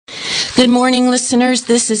Good morning, listeners.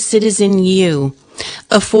 This is Citizen U,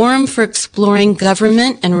 a forum for exploring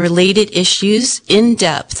government and related issues in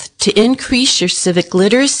depth to increase your civic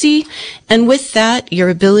literacy and with that, your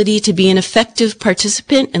ability to be an effective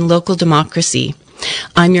participant in local democracy.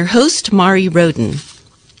 I'm your host, Mari Roden.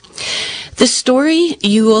 The story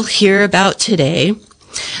you will hear about today,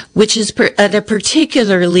 which is at a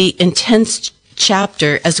particularly intense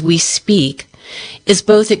chapter as we speak, is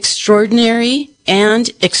both extraordinary and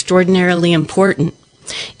extraordinarily important.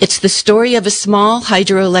 It's the story of a small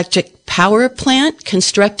hydroelectric power plant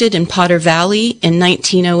constructed in Potter Valley in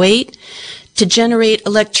 1908 to generate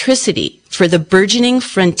electricity for the burgeoning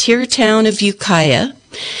frontier town of Ukiah,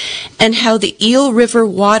 and how the Eel River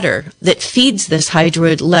water that feeds this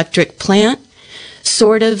hydroelectric plant,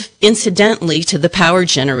 sort of incidentally to the power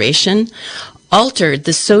generation, altered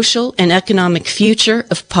the social and economic future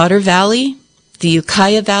of Potter Valley, the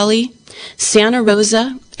Ukiah Valley, Santa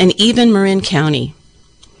Rosa, and even Marin County.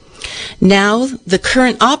 Now, the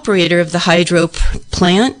current operator of the hydro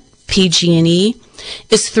plant, PG&E,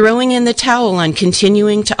 is throwing in the towel on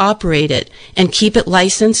continuing to operate it and keep it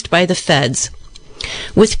licensed by the feds.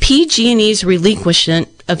 With PG&E's relinquishment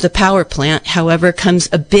of the power plant, however, comes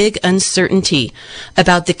a big uncertainty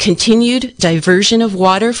about the continued diversion of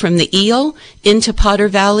water from the Eel into Potter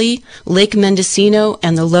Valley, Lake Mendocino,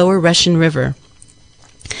 and the lower Russian River.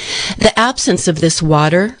 The absence of this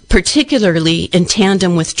water, particularly in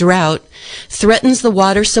tandem with drought, threatens the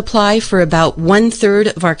water supply for about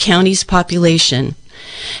 1/3 of our county's population.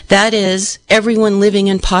 That is, everyone living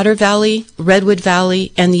in Potter Valley, Redwood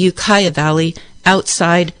Valley, and the Ukiah Valley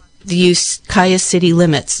outside the Ukiah city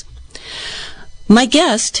limits. My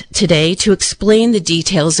guest today to explain the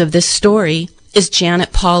details of this story is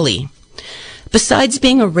Janet Pauley. Besides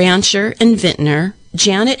being a rancher and vintner,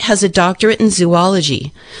 Janet has a doctorate in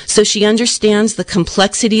zoology, so she understands the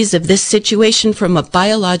complexities of this situation from a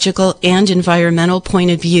biological and environmental point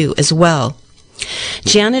of view as well.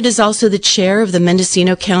 Janet is also the chair of the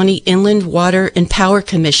Mendocino County Inland Water and Power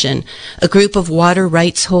Commission, a group of water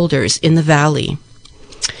rights holders in the valley.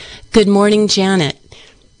 Good morning, Janet.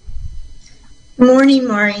 Good morning,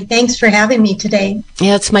 Mari. Thanks for having me today.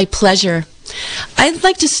 Yeah, it's my pleasure. I'd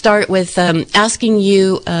like to start with asking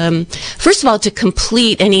you, first of all, to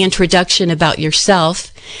complete any introduction about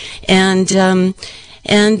yourself, and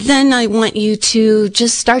then I want you to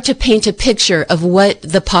just start to paint a picture of what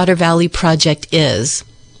the Potter Valley Project is.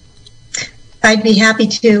 I'd be happy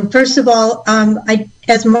to. First of all,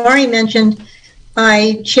 as Mari mentioned,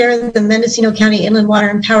 I chair the Mendocino County Inland Water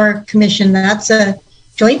and Power Commission. That's a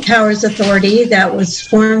joint powers authority that was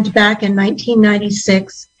formed back in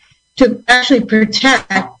 1996 to actually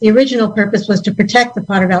protect. The original purpose was to protect the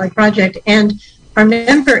Potter Valley Project, and our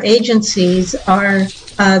member agencies are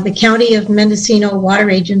the County of Mendocino Water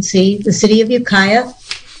Agency, the City of Ukiah,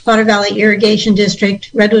 Potter Valley Irrigation District,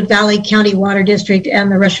 Redwood Valley County Water District, and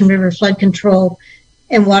the Russian River Flood Control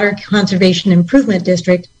and Water Conservation Improvement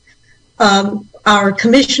District. Our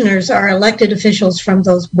commissioners are elected officials from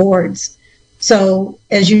those boards. So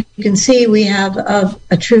as you can see, we have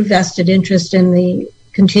a true vested interest in the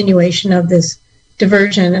continuation of this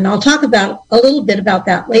diversion. And I'll talk about a little bit about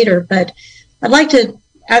that later, but I'd like to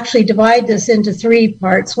actually divide this into three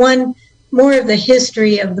parts. One, more of the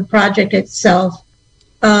history of the project itself,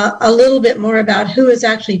 a little bit more about who is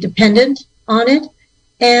actually dependent on it,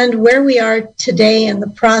 and where we are today in the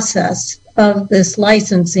process of this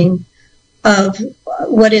licensing of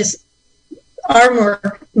what is our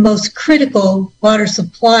most critical water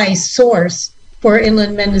supply source for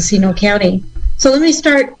inland Mendocino County. So let me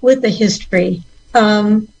start with the history.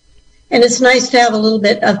 And it's nice to have a little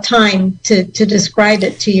bit of time to describe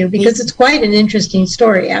it to you, because it's quite an interesting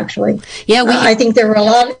story, actually. Yeah, I think there were a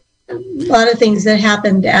lot of things that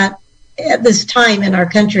happened at this time in our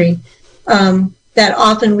country that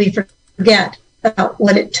often we forget about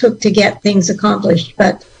what it took to get things accomplished.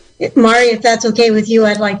 But Mari, if that's okay with you,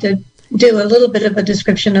 I'd like to do a little bit of a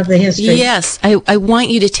description of the history. Yes, I want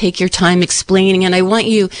you to take your time explaining, and I want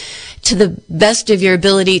you, to the best of your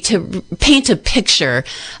ability, to paint a picture.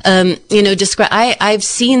 Describe. I've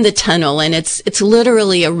seen the tunnel, and it's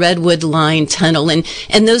literally a redwood line tunnel,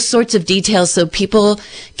 and those sorts of details, so people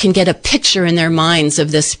can get a picture in their minds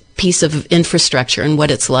of this piece of infrastructure and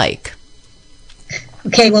what it's like.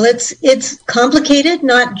 Okay, well, it's complicated,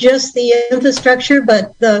 not just the infrastructure,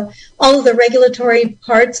 but all of the regulatory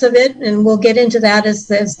parts of it, and we'll get into that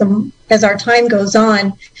as our time goes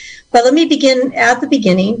on. But let me begin at the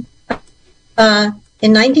beginning.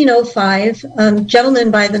 In 1905, a gentleman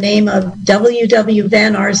by the name of W.W.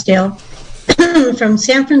 Van Arsdale from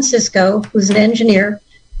San Francisco, who's an engineer,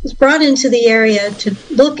 was brought into the area to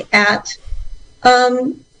look at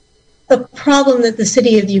the problem that the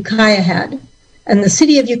city of Ukiah had. And the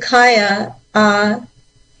city of Ukiah and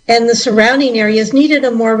the surrounding areas needed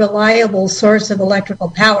a more reliable source of electrical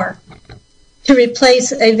power to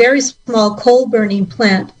replace a very small coal-burning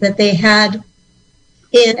plant that they had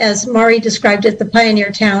in, as Mari described it, the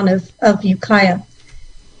pioneer town of Ukiah.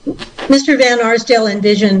 Mr. Van Arsdale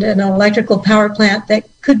envisioned an electrical power plant that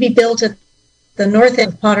could be built at the north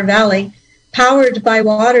end of Potter Valley, powered by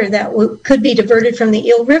water that could be diverted from the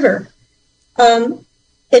Eel River. An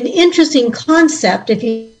interesting concept, if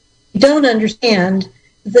you don't understand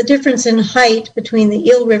the difference in height between the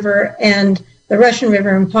Eel River and the Russian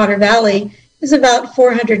River in Potter Valley is about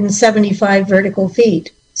 475 vertical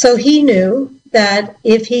feet. So he knew that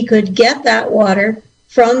if he could get that water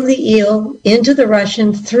from the Eel into the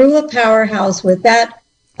Russian through a powerhouse with that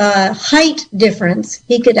height difference,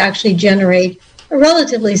 he could actually generate a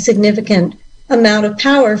relatively significant amount of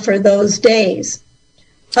power for those days.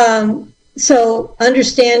 So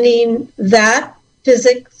understanding that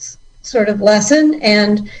physics sort of lesson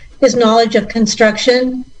and his knowledge of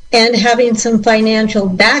construction and having some financial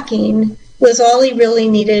backing was all he really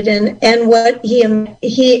needed, and what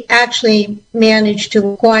he actually managed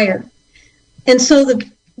to acquire. And so the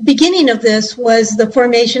beginning of this was the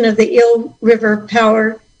formation of the Eel River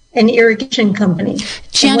Power and Irrigation Company.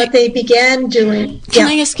 Janet, and what they began doing. Can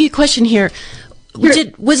I ask you a question here? Sure.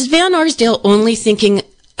 Was Van Arsdale only thinking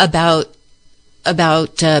about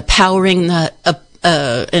powering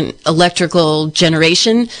an electrical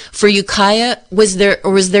generation for Ukiah? Was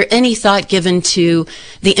there any thought given to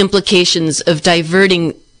the implications of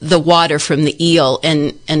diverting the water from the Eel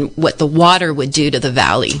and what the water would do to the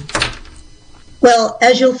valley? Well,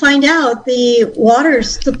 as you'll find out, the water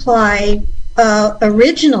supply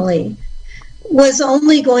originally was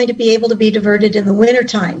only going to be able to be diverted in the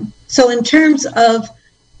wintertime. So in terms of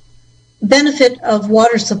benefit of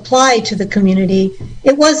water supply to the community,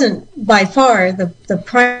 it wasn't by far the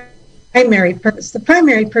primary purpose. The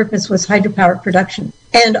primary purpose was hydropower production,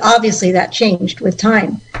 and obviously that changed with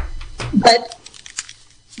time. But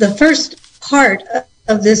the first part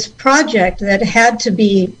of this project that had to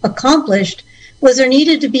be accomplished was there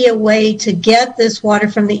needed to be a way to get this water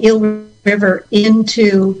from the Eel River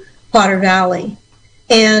into Potter Valley.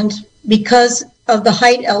 And because of the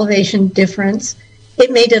height elevation difference, it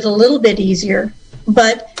made it a little bit easier,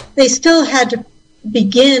 but they still had to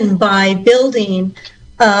begin by building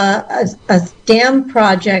a dam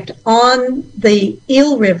project on the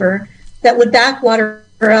Eel River that would back water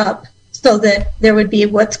up so that there would be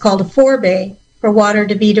what's called a forebay for water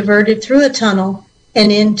to be diverted through a tunnel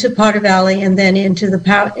and into Potter Valley and then into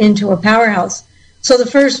a powerhouse. So the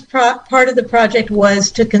first part of the project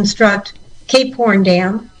was to construct Cape Horn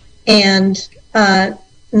Dam, and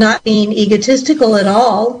not being egotistical at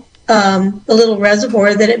all, the little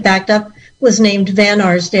reservoir that it backed up was named Van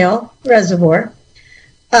Arsdale Reservoir.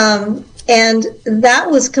 And that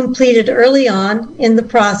was completed early on in the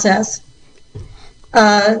process.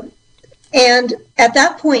 And at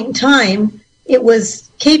that point in time, it was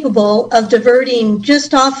capable of diverting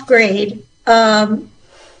just off grade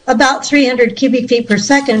about 300 cubic feet per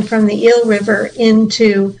second from the Eel River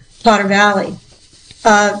into Potter Valley.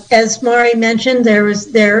 As Mari mentioned, there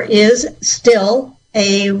is still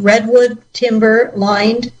a redwood timber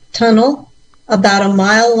lined tunnel about a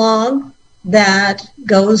mile long that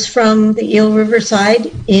goes from the Eel River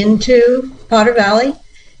side into Potter Valley.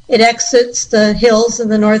 It exits the hills in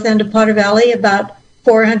the north end of Potter Valley about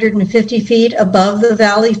 450 feet above the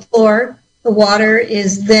valley floor. The water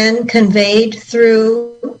is then conveyed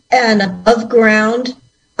through an above ground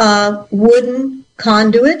wooden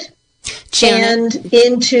conduit, Janet, and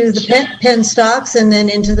into the penstocks and then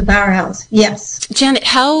into the powerhouse. Yes. Janet,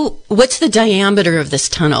 what's the diameter of this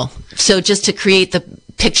tunnel? So just to create the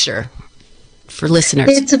picture for listeners.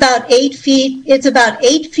 It's about 8 feet. It's about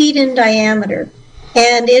 8 feet in diameter.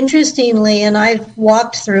 And interestingly, and I've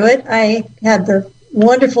walked through it, I had the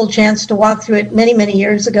wonderful chance to walk through it many, many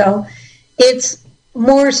years ago. It's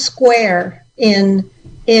more square in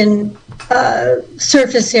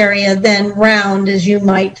surface area than round, as you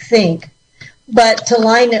might think. But to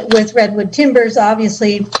line it with redwood timbers,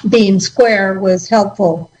 obviously being square was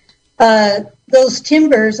helpful. Those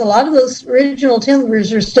timbers, a lot of those original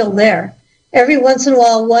timbers are still there. Every once in a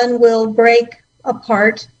while, one will break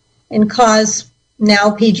apart and cause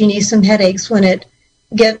now PG&E some headaches when it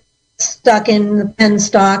gets stuck in the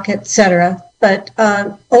penstock, etc. But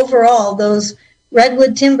overall, those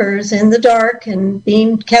redwood timbers in the dark and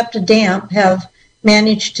being kept damp have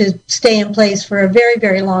managed to stay in place for a very,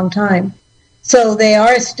 very long time. So they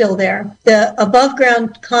are still there. The above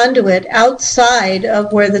ground conduit outside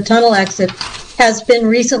of where the tunnel exit has been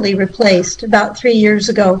recently replaced. About 3 years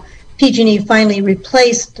ago, PG&E finally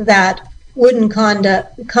replaced that wooden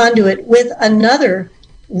conduit with another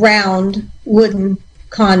round wooden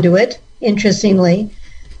conduit, interestingly.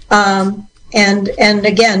 And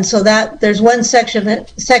again, so that there's one section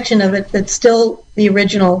of it that's still the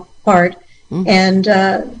original part, and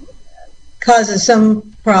causes some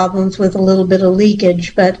problems with a little bit of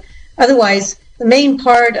leakage, but otherwise the main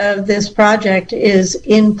part of this project is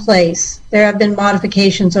in place. There have been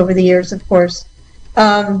modifications over the years, of course.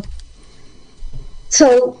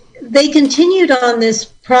 So they continued on this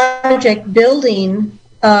project building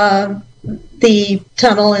the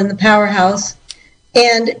tunnel and the powerhouse,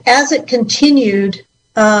 and as it continued,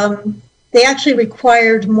 they actually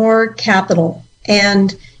required more capital,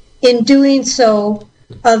 and in doing so,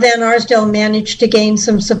 Van Arsdale managed to gain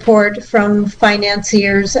some support from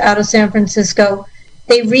financiers out of San Francisco.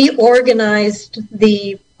 They reorganized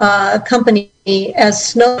the company as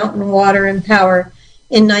Snow Mountain Water and Power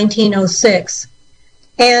in 1906.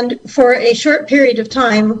 And for a short period of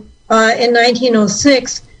time, in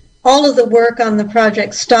 1906, all of the work on the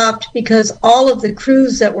project stopped because all of the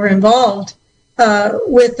crews that were involved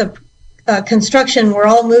with the construction were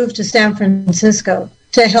all moved to San Francisco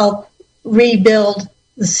to help rebuild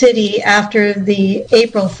the city after the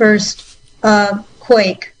April 1st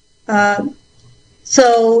quake.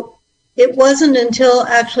 So it wasn't until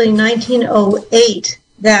actually 1908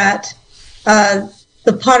 that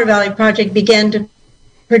the Potter Valley Project began to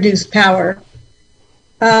produce power.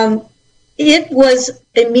 It was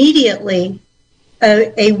immediately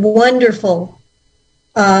a wonderful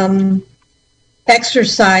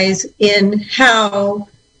exercise in how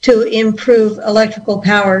to improve electrical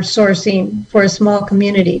power sourcing for a small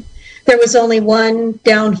community. There was only one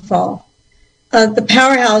downfall. The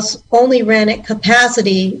powerhouse only ran at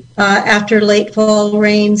capacity after late fall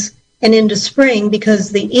rains and into spring because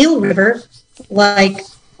the Eel River, like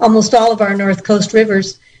almost all of our North Coast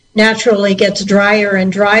rivers, naturally gets drier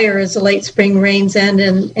and drier as the late spring rains end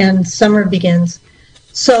and summer begins.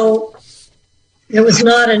 So there was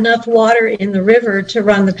not enough water in the river to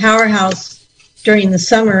run the powerhouse during the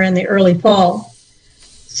summer and the early fall.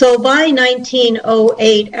 So by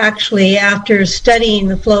 1908, actually, after studying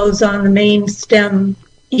the flows on the main stem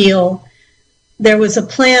Eel, there was a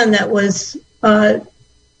plan that was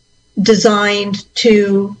designed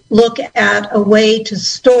to look at a way to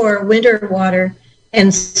store winter water and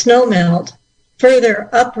snowmelt further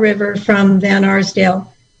upriver from Van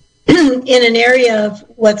Arsdale in an area of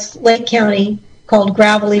what's Lake County called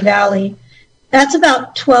Gravelly Valley. That's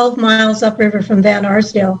about 12 miles upriver from Van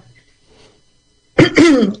Arsdale.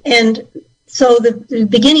 And so the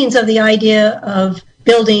beginnings of the idea of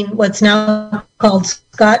building what's now called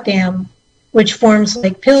Scott Dam, which forms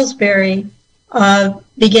Lake Pillsbury,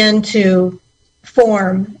 began to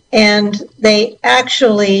form. And they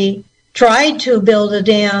actually tried to build a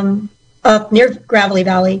dam up near Gravelly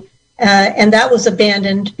Valley, and that was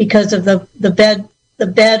abandoned because of the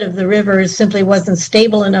bed of the river simply wasn't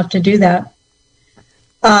stable enough to do that.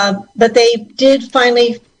 But they did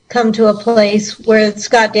finally come to a place where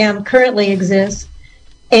Scott Dam currently exists,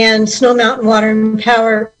 and Snow Mountain Water and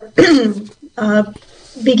Power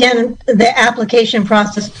began the application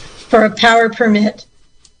process for a power permit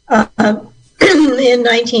in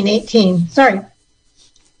 1918. Sorry.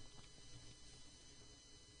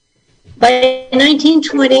 By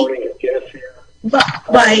 1920,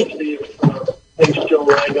 things still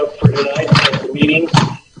lined up for tonight at the meeting,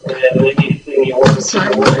 and anything you want to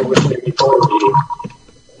share with me before the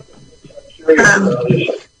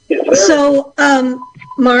meeting. So,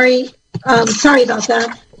 Mari, sorry about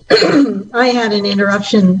that. I had an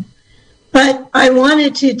interruption, but I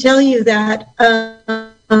wanted to tell you that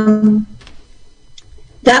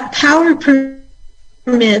that power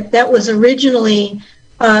permit that was originally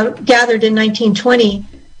gathered in 1920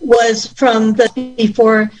 was from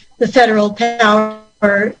before the Federal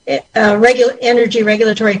Power Energy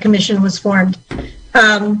Regulatory Commission was formed.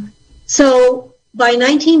 So by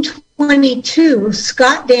 1922,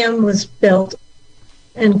 Scott Dam was built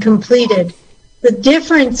and completed. The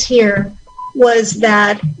difference here was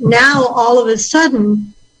that now all of a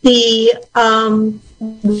sudden the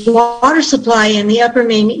water supply in the upper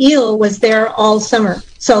main Eel was there all summer.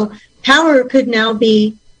 So power could now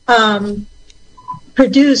be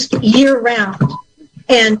produced year round.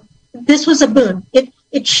 And this was a boon.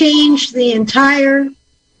 It changed the entire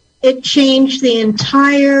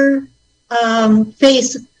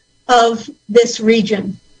face of this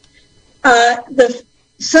region.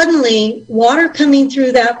 suddenly water coming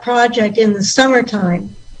through that project in the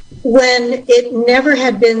summertime, when it never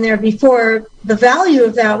had been there before, the value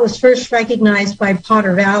of that was first recognized by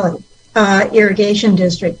Potter Valley Irrigation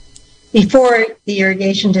District. Before the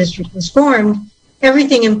irrigation district was formed,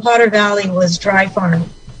 everything in Potter Valley was dry farm.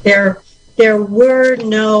 There were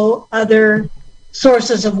no other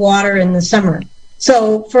sources of water in the summer.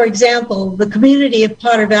 So, for example, the community of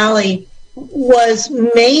Potter Valley was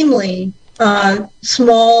mainly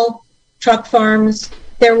small truck farms.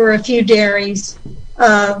 There were a few dairies.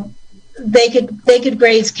 They could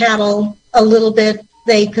graze cattle a little bit.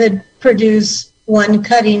 They could produce one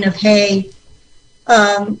cutting of hay,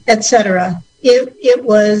 etc. It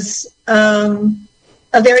was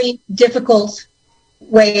a very difficult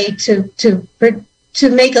way to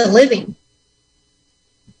make a living.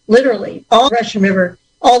 Literally, all Russian River,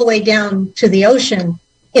 all the way down to the ocean.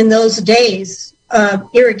 In those days,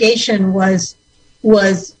 irrigation was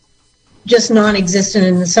just non-existent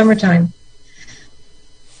in the summertime.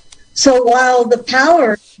 So while the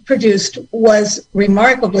power produced was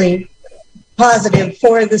remarkably positive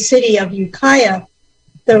for the city of Ukiah,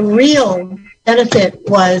 the real benefit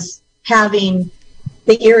was having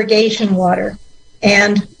the irrigation water.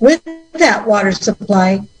 And with that water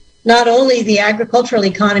supply, not only the agricultural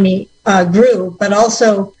economy grew, but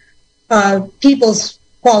also people's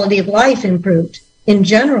quality of life improved in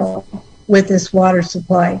general with this water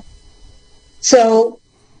supply. So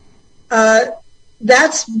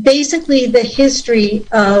that's basically the history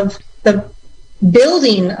of the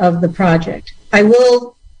building of the project. I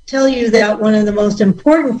will tell you that one of the most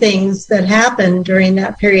important things that happened during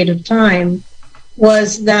that period of time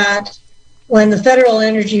was that when the Federal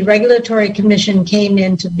Energy Regulatory Commission came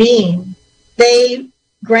into being, they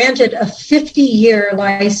granted a 50-year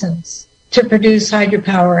license to produce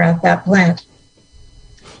hydropower at that plant.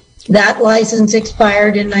 That license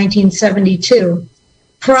expired in 1972.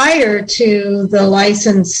 Prior to the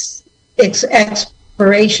license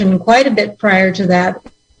expiration, quite a bit prior to that,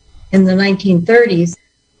 in the 1930s,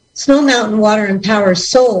 Snow Mountain Water and Power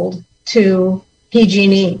sold to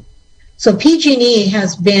PG&E. So PG&E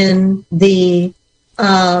has been the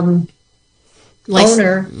owner,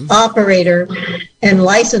 operator, and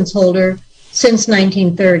license holder since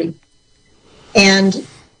 1930. And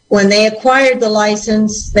when they acquired the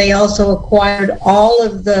license, they also acquired all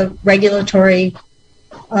of the regulatory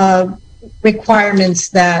requirements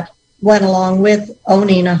that went along with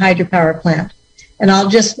owning a hydropower plant. And I'll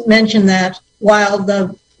just mention that while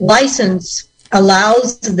the license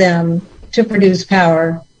allows them to produce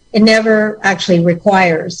power, it never actually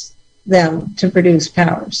requires them to produce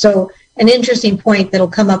power. So an interesting point that'll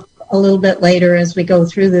come up a little bit later as we go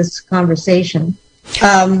through this conversation.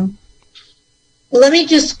 Let me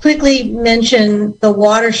just quickly mention the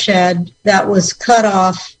watershed that was cut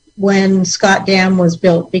off when Scott Dam was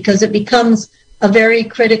built, because it becomes a very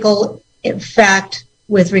critical fact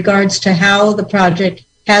with regards to how the project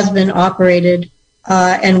has been operated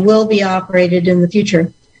and will be operated in the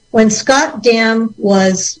future. When Scott Dam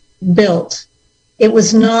was built, it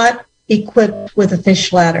was not equipped with a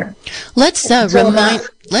fish ladder.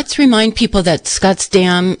 Let's remind people that Scott's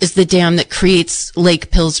Dam is the dam that creates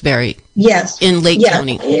Lake Pillsbury. Yes, in Lake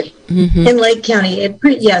County. In Lake County, it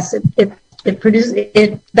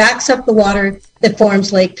backs up the water that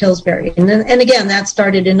forms Lake Pillsbury, and again that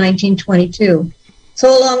started in 1922, so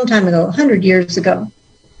a long time ago, 100 years ago.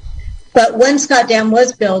 But when Scott Dam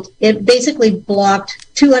was built, it basically blocked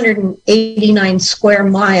 289 square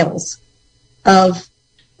miles of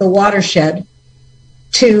the watershed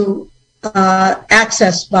to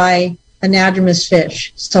access by anadromous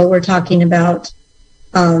fish. So we're talking about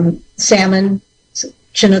salmon,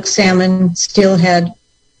 Chinook salmon, steelhead.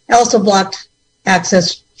 It also blocked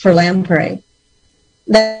access for lamprey.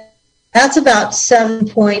 That's about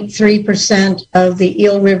 7.3% of the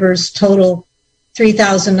Eel River's total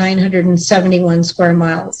 3,971 square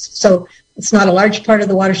miles. So it's not a large part of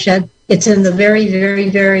the watershed. It's in the very, very,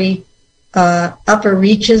 very upper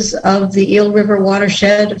reaches of the Eel River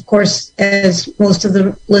watershed. Of course, as most of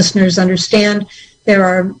the listeners understand, there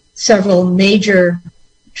are several major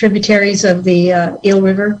tributaries of the Eel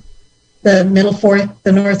River: the Middle Fork,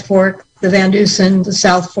 the North Fork, the Van Dusen, the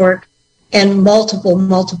South Fork, and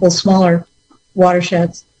multiple smaller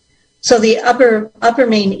watersheds. So the upper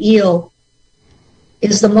main Eel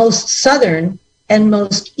is the most southern and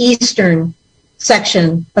most eastern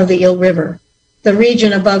section of the Eel River. The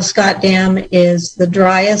region above Scott Dam is the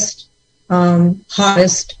driest,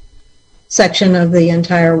 hottest section of the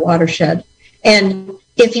entire watershed. And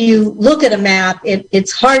if you look at a map,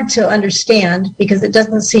 it's hard to understand because it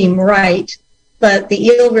doesn't seem right but the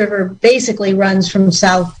Eel River basically runs from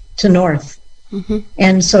south to north. Mm-hmm.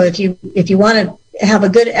 And so if you want to have a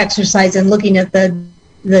good exercise in looking at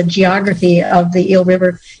the geography of the Eel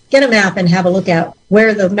River, get a map and have a look at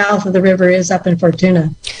where the mouth of the river is up in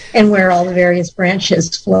Fortuna and where all the various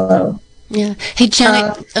branches flow. Yeah. Hey,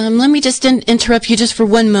 Janet, let me just interrupt you just for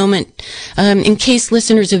one moment. In case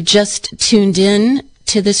listeners have just tuned in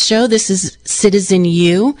to this show, this is Citizen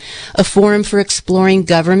U, a forum for exploring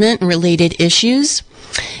government and related issues.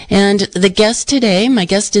 And the guest today, my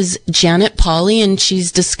guest is Janet Pauley, and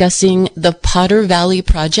she's discussing the Potter Valley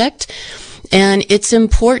Project and its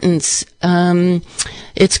importance,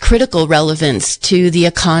 its critical relevance to the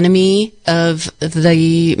economy of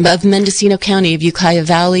Mendocino County, of Ukiah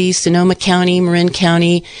Valley, Sonoma County, Marin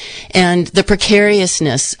County, and the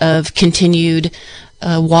precariousness of continued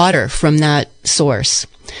water from that source.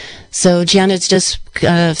 So Janet's just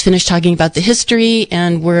finished talking about the history,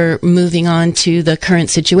 and we're moving on to the current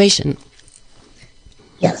situation.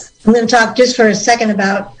 Yes. I'm going to talk just for a second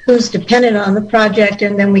about who's dependent on the project,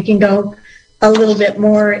 and then we can go a little bit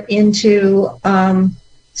more into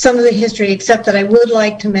some of the history, except that I would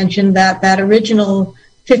like to mention that original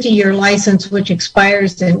 50-year license, which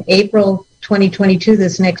expires in April 2022,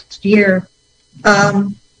 this next year,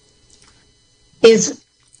 is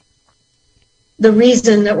the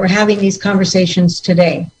reason that we're having these conversations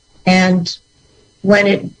today. And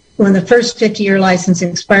when the first 50-year license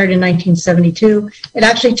expired in 1972, it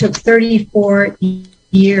actually took 34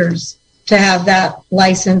 years to have that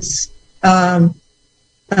license all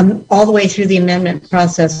the way through the amendment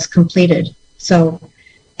process completed. So,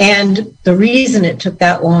 and the reason it took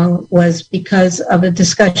that long was because of a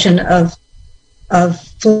discussion of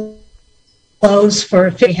flows for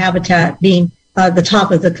fish habitat being the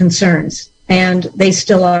top of the concerns. And they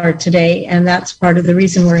still are today, and that's part of the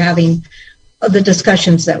reason we're having the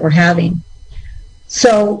discussions that we're having.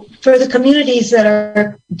 So for the communities that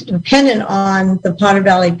are dependent on the Potter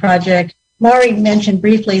Valley Project, Maury mentioned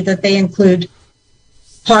briefly that they include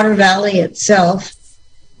Potter Valley itself.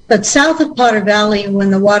 But south of Potter Valley,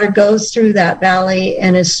 when the water goes through that valley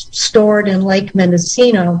and is stored in Lake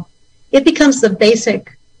Mendocino, it becomes the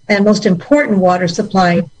basic and most important water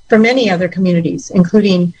supply for many other communities,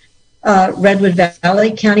 including Redwood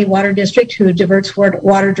Valley County Water District, who diverts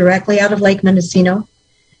water directly out of Lake Mendocino,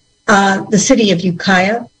 the city of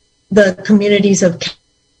Ukiah, the communities of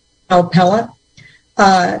Calpella,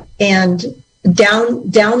 and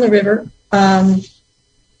down the river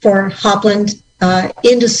for Hopland,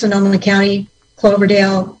 into Sonoma County,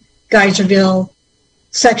 Cloverdale, Geyserville,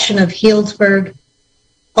 section of Healdsburg,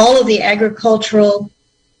 all of the agricultural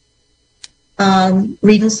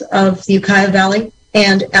regions of the Ukiah Valley,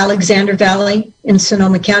 and Alexander Valley in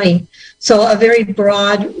Sonoma County. So a very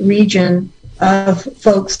broad region of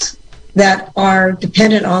folks that are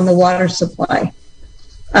dependent on the water supply.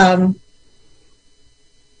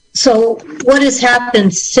 So what has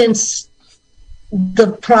happened since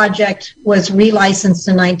the project was relicensed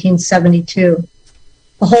in 1972?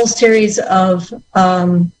 A whole series of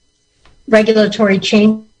regulatory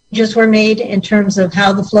changes were made in terms of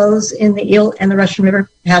how the flows in the Eel and the Russian River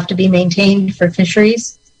have to be maintained for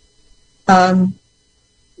fisheries.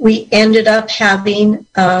 We ended up having,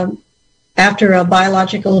 after a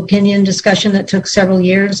biological opinion discussion that took several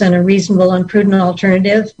years and a reasonable and prudent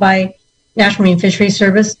alternative by National Marine Fisheries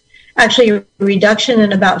Service, actually a reduction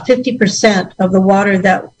in about 50% of the water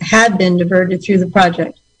that had been diverted through the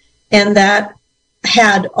project. And that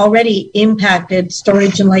had already impacted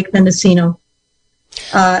storage in Lake Mendocino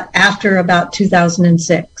after about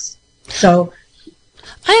 2006. So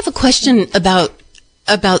I have a question about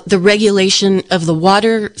the regulation of the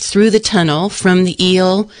water through the tunnel from the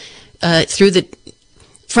Eel, through the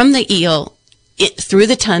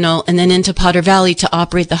tunnel and then into Potter Valley to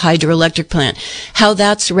operate the hydroelectric plant, how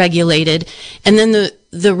that's regulated, and then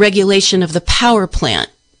the regulation of the power plant.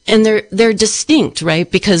 And they're distinct, right?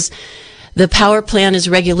 Because the power plant is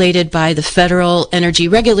regulated by the Federal Energy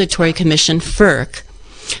Regulatory Commission, FERC,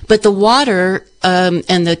 but the water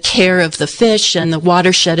and the care of the fish and the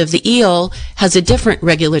watershed of the eel has a different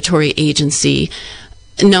regulatory agency.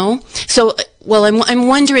 No? So, well, I'm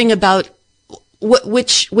wondering about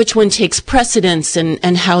which one takes precedence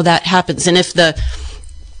and how that happens, and if the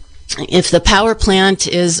power plant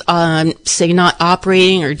is say not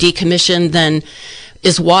operating or decommissioned, then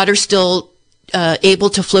is water still able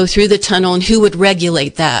to flow through the tunnel, and who would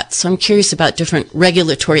regulate that? So I'm curious about different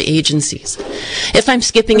regulatory agencies. If I'm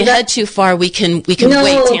skipping ahead too far, we can wait.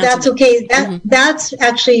 No, that's okay. That's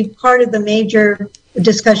actually part of the major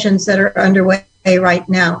discussions that are underway right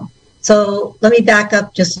now. So let me back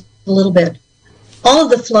up just a little bit. all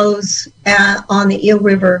of the flows on the Eel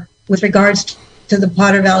River with regards to the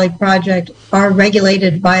Potter Valley project are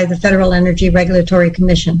regulated by the Federal Energy Regulatory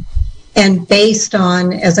Commission and based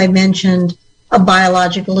on, as I mentioned, a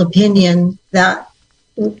biological opinion that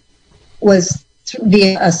was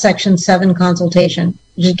via a Section 7 consultation,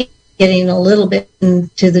 just getting a little bit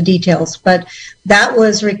into the details. But that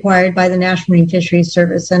was required by the National Marine Fisheries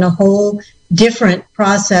Service and a whole different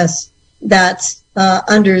process that's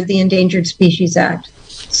under the Endangered Species Act.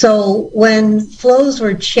 So when flows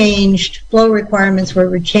were changed, flow requirements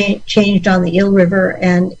were changed on the Eel River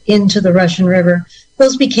and into the Russian River,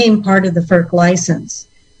 those became part of the FERC license.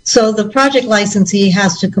 So the project licensee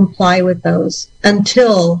has to comply with those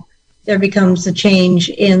until there becomes a change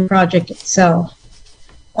in the project itself.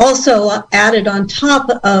 Also added on top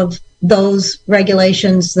of those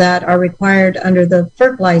regulations that are required under the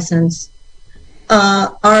FERC license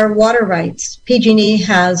are water rights. PG&E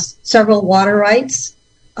has several water rights.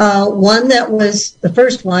 One that was, the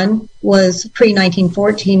first one was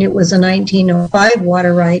pre-1914. It was a 1905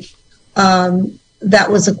 water right that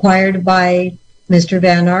was acquired by Mr.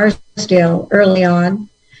 Van Arsdale early on,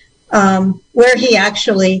 where he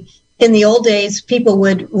actually, in the old days, people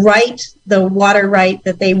would write the water right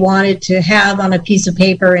that they wanted to have on a piece of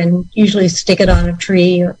paper and usually stick it on a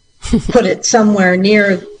tree or put it somewhere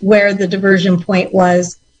near where the diversion point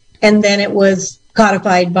was. And then it was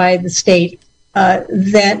codified by the state,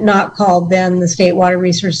 that not called then the State Water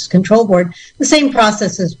Resources Control Board. The same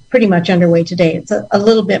process is pretty much underway today. It's a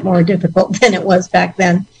little bit more difficult than it was back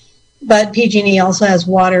then. But PG&E also has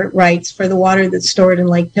water rights for the water that's stored in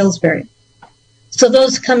Lake Pillsbury. So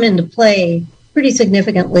those come into play pretty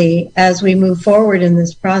significantly as we move forward in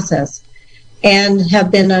this process and have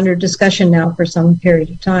been under discussion now for some period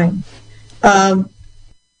of time.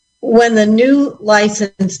 When the new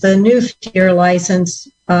license, the new tier license,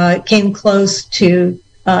 came close to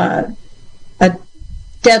a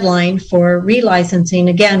deadline for relicensing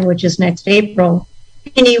again, which is next April,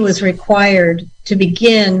 PG&E was required to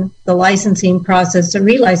begin the licensing process, the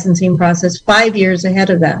relicensing process, 5 years ahead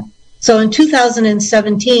of that. So in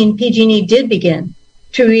 2017, PG&E did begin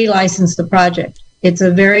to relicense the project. It's a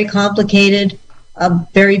very complicated,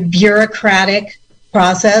 very bureaucratic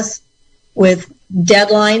process with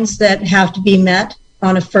deadlines that have to be met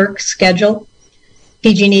on a FERC schedule.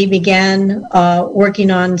 PG&E began working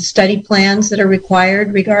on study plans that are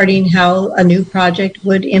required regarding how a new project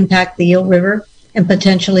would impact the Eel River and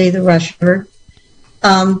potentially the Rush River.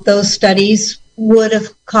 Those studies would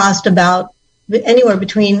have cost about anywhere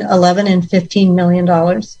between $11 and $15 million.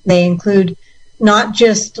 They include not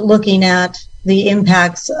just looking at the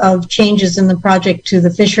impacts of changes in the project to the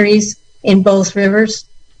fisheries in both rivers,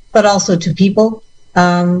 but also to people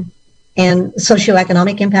and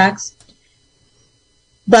socioeconomic impacts.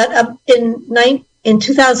 But in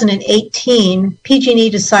 2018, PG&E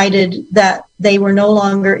decided that they were no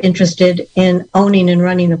longer interested in owning and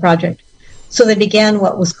running the project. So they began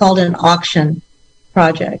what was called an auction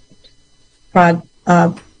process.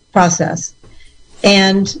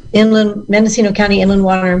 And Mendocino County Inland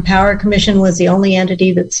Water and Power Commission was the only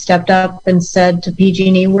entity that stepped up and said to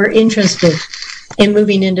PG&E, we're interested in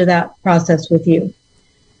moving into that process with you.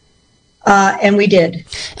 And we did.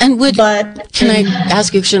 And can I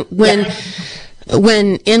ask you,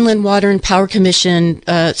 when Inland Water and Power Commission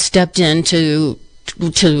stepped in to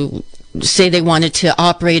say they wanted to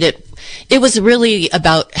operate it, it was really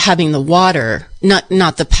about having the water, not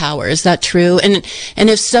the power. Is that true? And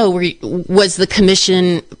if so, was the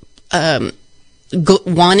commission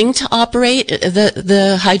wanting to operate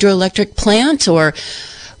the hydroelectric plant, or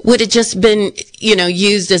would it just been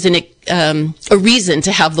used as a reason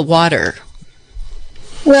to have the water?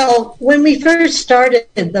 Well, when we first started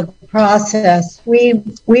the process, we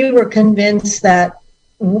were convinced that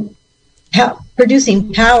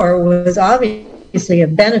producing power was obviously a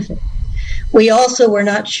benefit. We also were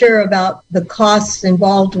not sure about the costs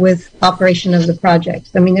involved with operation of the project.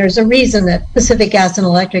 I mean, there's a reason that Pacific Gas and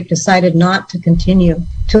Electric decided not to continue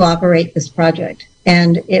to operate this project.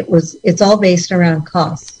 And it's all based around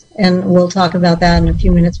costs. And we'll talk about that in a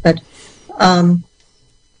few minutes. But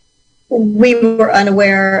we were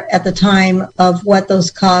unaware at the time of what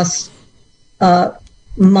those costs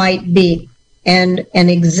might be and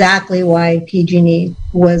exactly why PG&E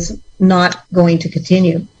was not going to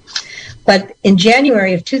continue. But in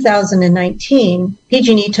January of 2019,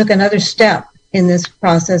 PG&E took another step in this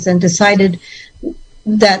process and decided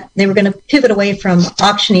that they were going to pivot away from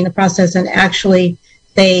auctioning the process, and actually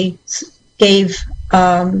they gave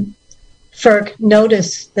FERC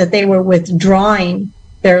notice that they were withdrawing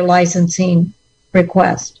their licensing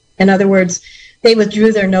request. In other words, they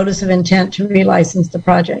withdrew their notice of intent to relicense the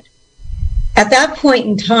project. At that point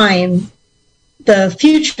in time, the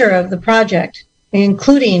future of the project,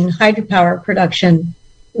 including hydropower production,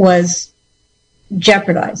 was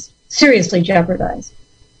jeopardized, seriously jeopardized.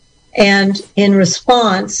 And in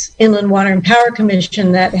response, Inland Water and Power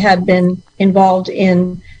Commission, that had been involved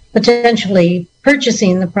in potentially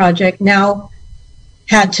purchasing the project, now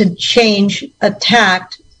had to change a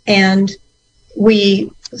tact, and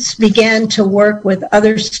we began to work with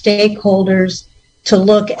other stakeholders to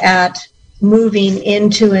look at moving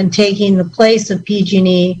into and taking the place of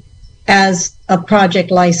PG&E as a project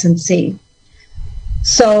licensee.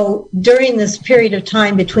 So during this period of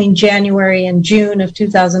time between January and June of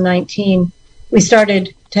 2019, we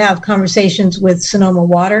started to have conversations with Sonoma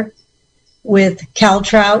Water, with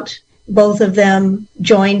Caltrout. Both of them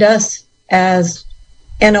joined us as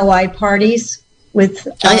NOI parties with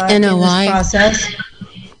in this process.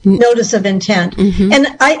 Notice of intent. Mm-hmm. And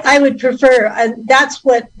I would prefer, that's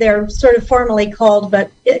what they're sort of formally called, but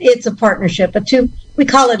it's a partnership. We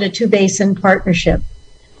call it a two-basin partnership.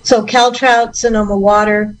 So Caltrout, Sonoma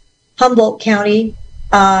Water, Humboldt County,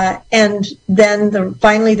 and then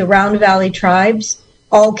finally the Round Valley tribes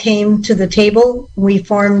all came to the table. We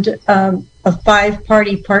formed a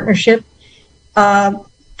 5-party partnership,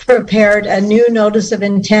 prepared a new notice of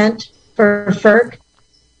intent for FERC,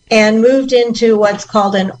 and moved into what's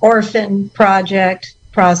called an orphan project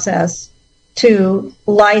process to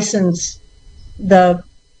license the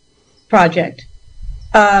project.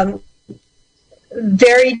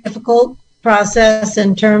 Very difficult process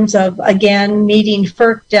in terms of, again, meeting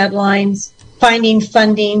FERC deadlines, finding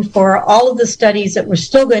funding for all of the studies that were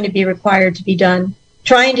still going to be required to be done,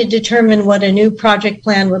 trying to determine what a new project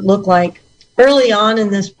plan would look like. Early on in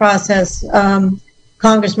this process,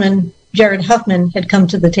 Congressman Jared Huffman had come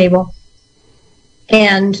to the table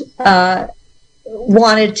and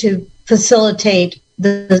wanted to facilitate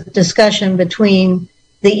the discussion between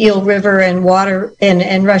the Eel River and water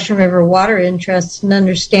and Russian River water interests, and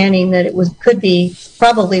understanding that it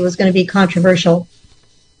probably was going to be controversial.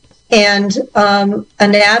 And a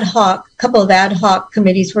couple of ad hoc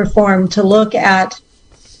committees were formed to look at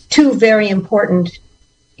 2 very important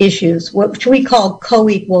issues, which we call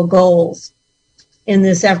co-equal goals in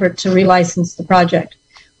this effort to relicense the project.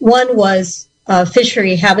 One was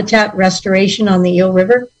fishery habitat restoration on the Eel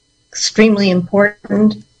River, extremely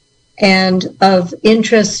important and of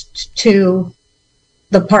interest to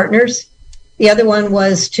the partners. The other one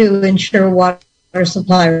was to ensure water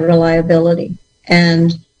supply reliability.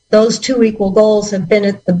 And those 2 equal goals have been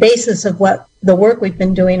at the basis of what the work we've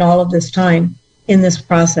been doing all of this time in this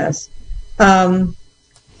process.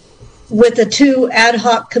 With the 2 ad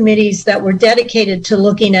hoc committees that were dedicated to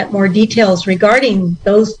looking at more details regarding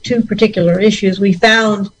those 2 particular issues, we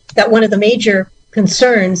found that one of the major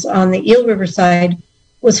concerns on the Eel River side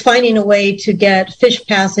was finding a way to get fish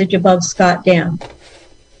passage above Scott Dam.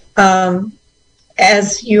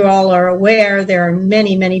 As you all are aware, there are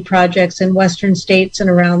many, many projects in western states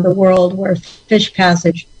and around the world where fish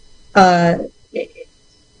passage has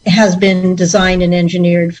been designed and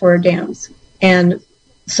engineered for dams. And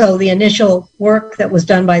so the initial work that was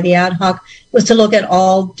done by the ad hoc was to look at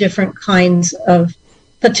all different kinds of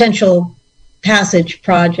potential passage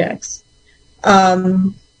projects.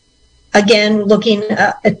 Again, looking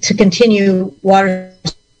to continue water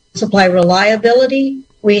supply reliability,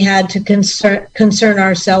 we had to concern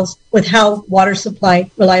ourselves with how water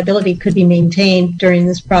supply reliability could be maintained during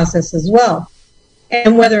this process as well,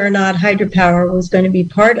 and whether or not hydropower was going to be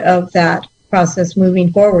part of that process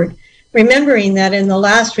moving forward. Remembering that in the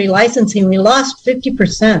last relicensing, we lost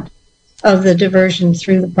 50% of the diversion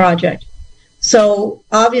through the project. So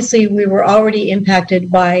obviously we were already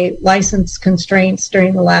impacted by license constraints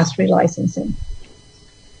during the last relicensing.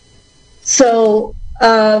 So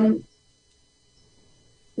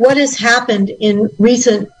what has happened in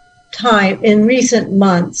recent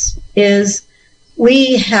months is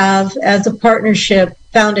we have, as a partnership,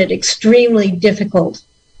 found it extremely difficult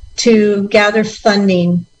to gather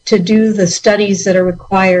funding to do the studies that are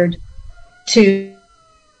required to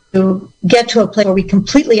get to a place where we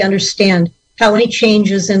completely understand how any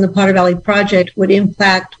changes in the Potter Valley project would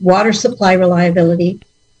impact water supply reliability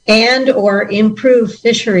and or improve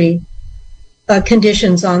fishery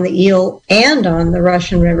conditions on the Eel and on the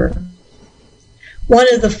Russian River. One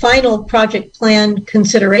of the final project plan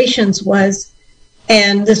considerations was,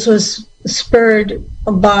 and this was spurred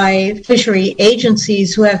by fishery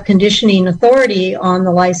agencies who have conditioning authority on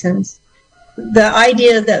the license, the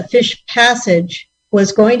idea that fish passage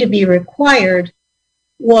was going to be required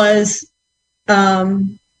was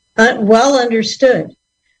well understood.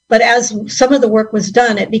 But as some of the work was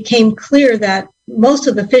done, it became clear that most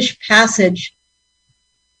of the fish passage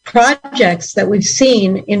projects that we've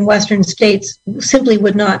seen in Western states simply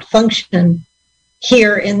would not function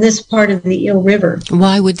here in this part of the Eel River.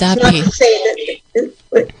 Why would that Not be? to say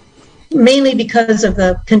that, mainly because of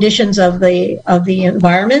the conditions of the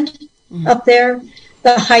environment up there,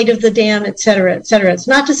 the height of the dam, et cetera, et cetera. It's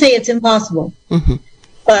not to say it's impossible,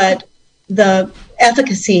 but the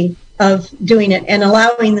efficacy of doing it and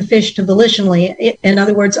allowing the fish to volitionally, in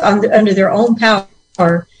other words, under their own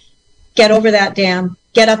power, get over that dam,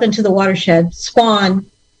 get up into the watershed, spawn,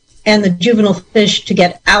 and the juvenile fish to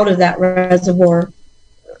get out of that reservoir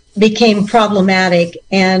became problematic.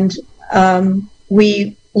 And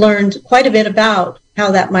we learned quite a bit about how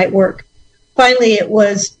that might work. Finally, it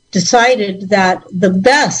was decided that the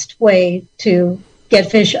best way to get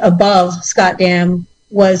fish above Scott Dam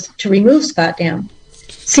was to remove Scott Dam.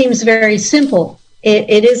 Seems very simple.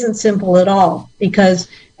 It isn't simple at all, because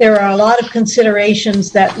there are a lot of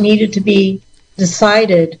considerations that needed to be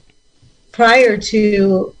decided prior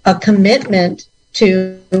to a commitment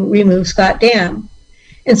to remove Scott Dam.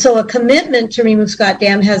 And so a commitment to remove Scott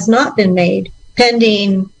Dam has not been made,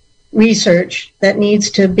 pending research that needs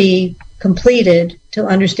to be completed to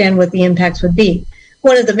understand what the impacts would be.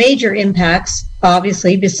 One of the major impacts,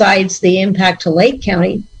 obviously, besides the impact to Lake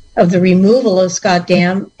County of the removal of Scott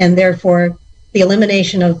Dam and therefore the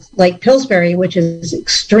elimination of Lake Pillsbury, which is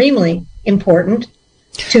extremely important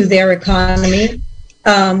to their economy,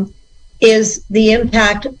 is the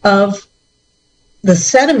impact of the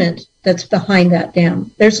sediment that's behind that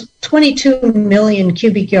dam. There's 22 million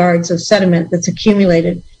cubic yards of sediment that's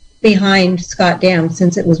accumulated behind Scott Dam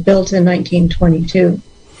since it was built in 1922.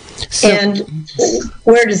 And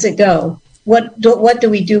where does it go? What do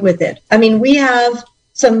we do with it? I mean, we have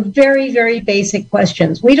some very, very basic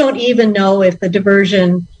questions. We don't even know if the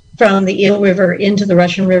diversion from the Eel River into the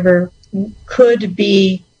Russian River could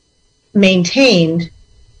be maintained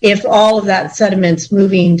if all of that sediment's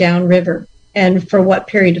moving downriver, and for what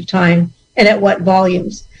period of time and at what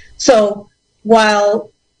volumes. So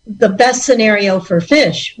while the best scenario for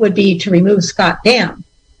fish would be to remove Scott Dam,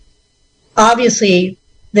 obviously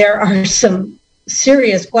there are some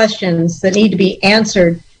serious questions that need to be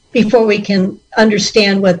answered before we can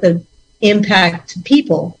understand what the impact to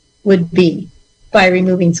people would be by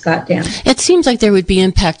removing Scott Dam. It seems like there would be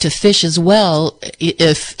impact to fish as well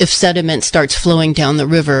if sediment starts flowing down the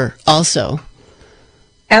river also.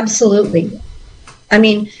 Absolutely. I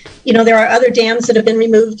mean, you know, there are other dams that have been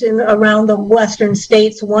removed around the western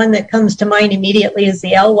states. One that comes to mind immediately is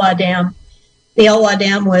the Elwha Dam. The Elwha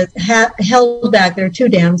Dam was held back. There are two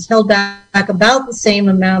dams held back about the same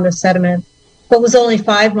amount of sediment, but was only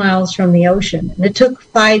 5 miles from the ocean. And it took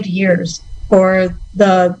 5 years for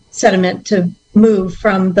the sediment to move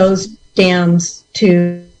from those dams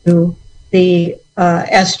to the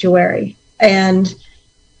estuary. And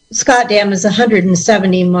Scott Dam is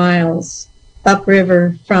 170 miles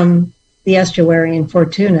upriver from the estuary in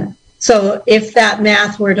Fortuna. So if that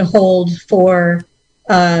math were to hold for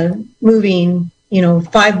moving,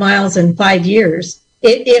 5 miles in 5 years,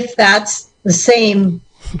 if that's the same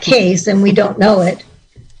case and we don't know it,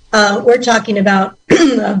 we're talking about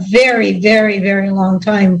a very, very, very long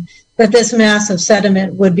time that this mass of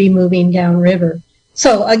sediment would be moving downriver.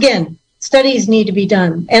 So again, studies need to be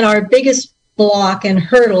done. And our biggest block and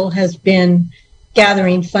hurdle has been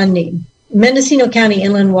gathering funding. Mendocino County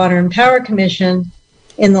Inland Water and Power Commission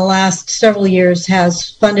in the last several years has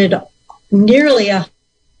funded nearly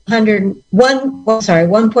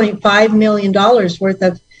 $1.5 million worth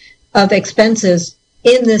of expenses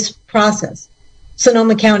in this process.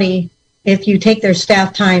 Sonoma County, if you take their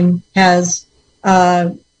staff time, has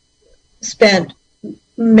spent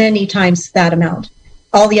many times that amount.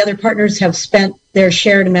 All the other partners have spent their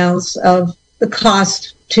shared amounts of the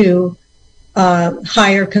cost to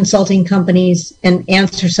hire consulting companies and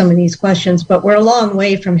answer some of these questions, but we're a long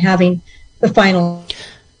way from having the final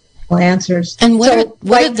answers. And what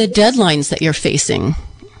are the deadlines that you're facing?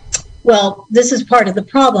 Well, this is part of the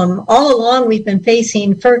problem. All along, we've been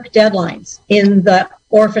facing FERC deadlines in the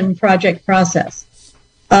orphan project process.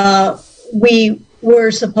 We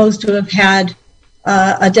were supposed to have had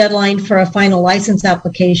a deadline for a final license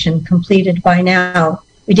application completed by now.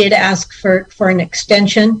 We did ask for an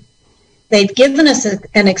extension. They've given us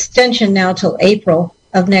an extension now till April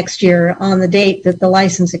of next year on the date that the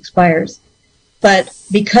license expires. But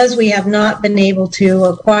because we have not been able to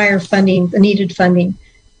acquire funding, the needed funding,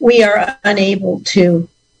 we are unable to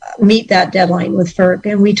meet that deadline with FERC.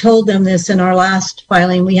 And we told them this in our last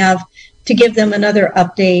filing. We have to give them another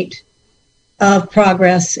update of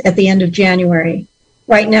progress at the end of January.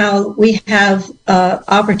 Right now, we have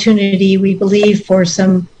opportunity, we believe, for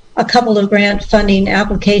a couple of grant funding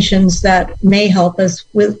applications that may help us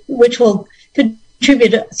with, which will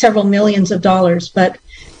contribute several millions of dollars, but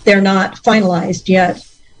they're not finalized yet.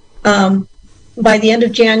 By the end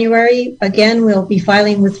of January, again, we'll be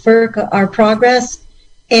filing with FERC our progress,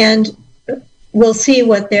 and we'll see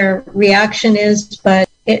what their reaction is. But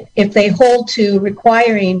if they hold to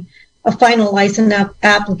requiring a final license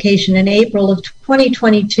application in April of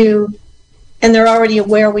 2022, and they're already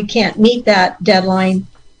aware we can't meet that deadline,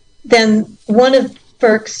 then one of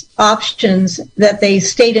FERC's options that they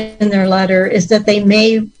stated in their letter is that they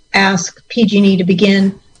may ask PG&E to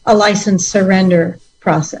begin a license surrender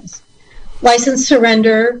process. License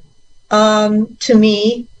surrender, to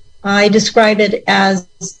me, I describe it as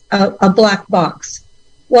a black box.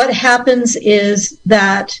 What happens is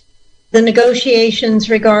that the negotiations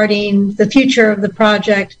regarding the future of the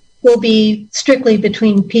project will be strictly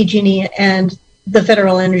between PG&E and the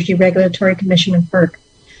Federal Energy Regulatory Commission and FERC.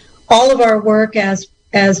 All of our work as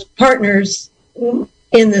partners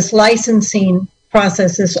in this licensing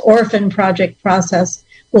process, this orphan project process,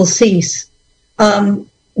 will cease.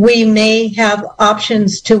 We may have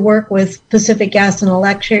options to work with Pacific Gas and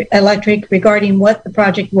Electric regarding what the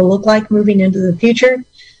project will look like moving into the future,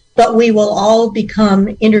 but we will all become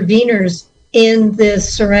interveners in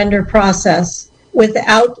this surrender process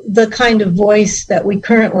without the kind of voice that we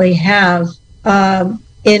currently have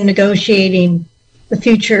in negotiating the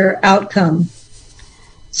future outcome.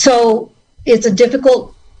 So it's a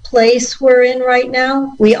difficult place we're in right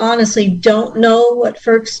now. We honestly don't know what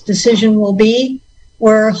FERC's decision will be.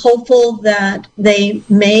 We're hopeful that they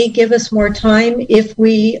may give us more time if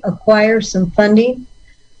we acquire some funding.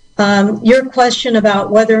 Your question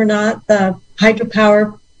about whether or not the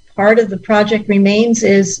hydropower part of the project remains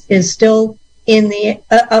is still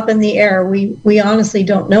up in the air. We honestly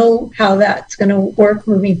don't know how that's going to work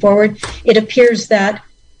moving forward. It appears that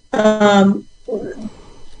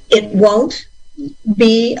it won't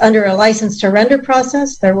be under a license surrender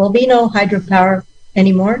process. There will be no hydropower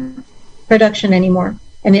production anymore,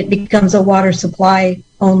 and it becomes a water supply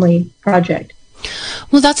only project.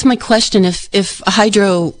 Well, that's my question. If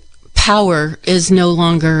hydro power is no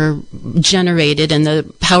longer generated and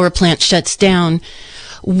the power plant shuts down,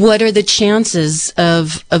 what are the chances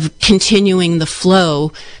of continuing the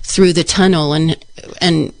flow through the tunnel,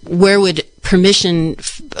 and where would permission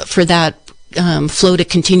for that flow to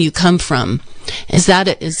continue come from? Is that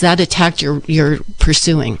a tack you're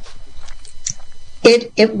pursuing?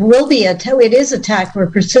 It will be it is a tack we're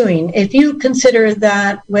pursuing. If you consider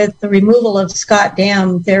that with the removal of Scott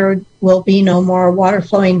Dam, there will be no more water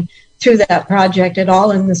flowing through that project at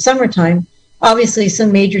all in the summertime, obviously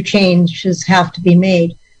some major changes have to be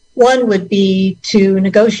made. One would be to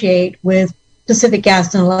negotiate with Pacific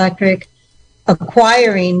Gas and Electric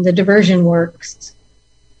acquiring the diversion works.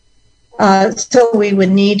 So we would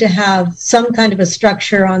need to have some kind of a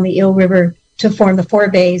structure on the Eel River to form the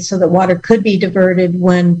forebays so that water could be diverted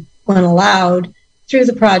when allowed through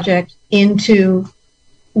the project into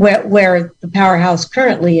where the powerhouse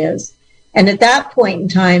currently is. And at that point in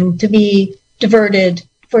time, to be diverted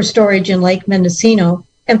for storage in Lake Mendocino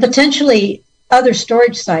and potentially other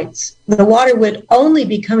storage sites. The water would only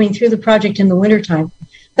be coming through the project in the wintertime.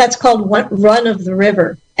 That's called run of the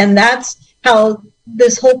river. And that's how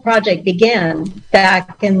this whole project began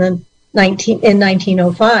back in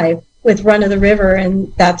 1905 with run of the river.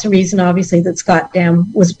 And that's the reason, obviously, that Scott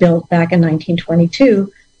Dam was built back in 1922,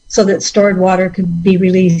 so that stored water could be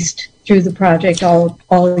released through the project all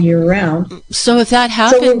year round. So if that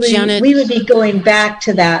happened, Janet, we would be going back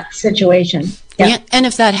to that situation. Yeah. And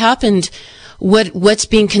if that happened, what's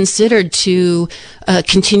being considered to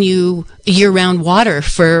continue year-round water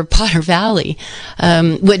for Potter Valley?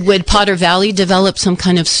 Would Potter Valley develop some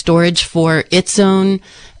kind of storage for its own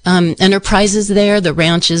enterprises there, the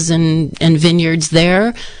ranches and vineyards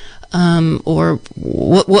there, or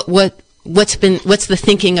what's the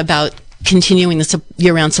thinking about continuing the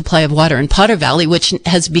year-round supply of water in Potter Valley, which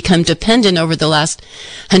has become dependent over the last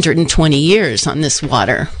 120 years on this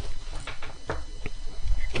water?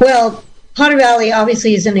 Well, Potter Valley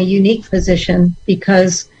obviously is in a unique position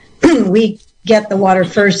because we get the water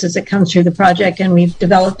first as it comes through the project, and we've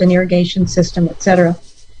developed an irrigation system, et cetera.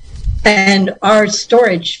 And our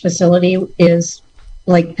storage facility is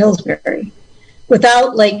Lake Pillsbury.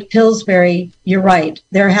 Without Lake Pillsbury, you're right,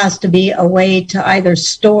 there has to be a way to either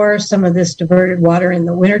store some of this diverted water in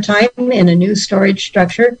the wintertime in a new storage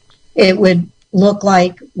structure. It would look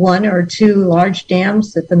like one or two large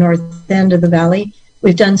dams at the north end of the valley.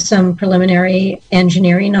 We've done some preliminary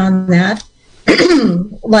engineering on that.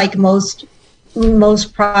 Like most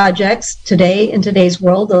most projects today, in today's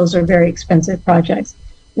world, those are very expensive projects,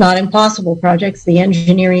 not impossible projects. The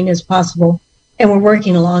engineering is possible, and we're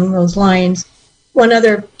working along those lines. One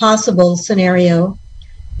other possible scenario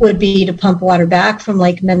would be to pump water back from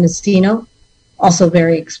Lake Mendocino, also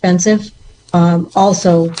very expensive,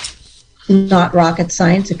 also not rocket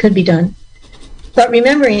science. It could be done. But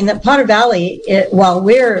remembering that Potter Valley, while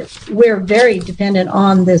we're very dependent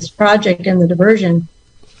on this project and the diversion,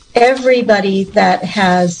 everybody that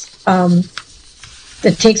has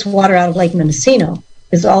that takes water out of Lake Mendocino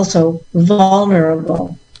is also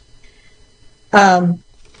vulnerable.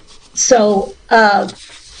 So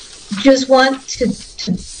just want to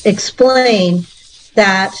explain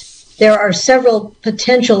that there are several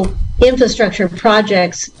potential infrastructure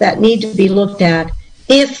projects that need to be looked at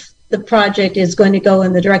if the project is going to go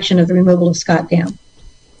in the direction of the removal of Scott Dam.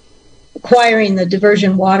 Acquiring the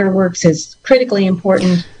diversion waterworks is critically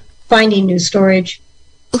important, finding new storage,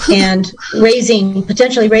 and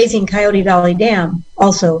potentially raising Coyote Valley Dam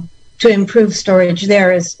also to improve storage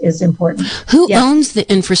there is important. Who owns the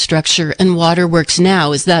infrastructure and waterworks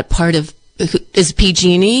now? Is that part of, does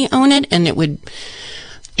PG&E own it? And it would...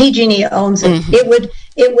 PG&E owns it. Mm-hmm.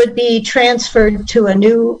 It would be transferred to a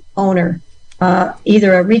new owner,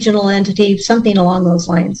 either a regional entity, something along those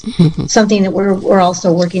lines, something that we're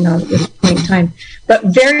also working on at this point in time. But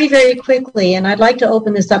very, very quickly, and I'd like to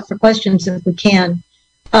open this up for questions if we can,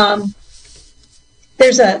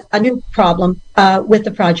 there's a new problem with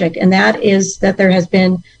the project, and that is that there has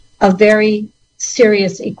been a very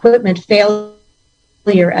serious equipment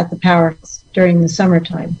failure at the power house during the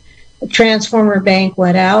summertime. The transformer bank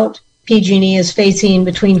went out. PG&E is facing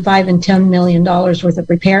between $5 and $10 million worth of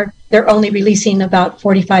repair. They're only releasing about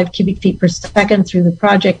 45 cubic feet per second through the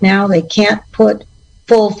project now. They can't put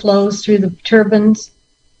full flows through the turbines.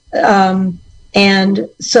 And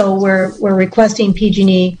so we're requesting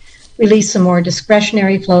PG&E release some more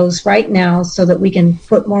discretionary flows right now so that we can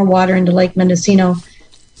put more water into Lake Mendocino,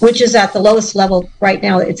 which is at the lowest level right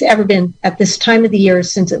now it's ever been at this time of the year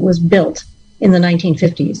since it was built in the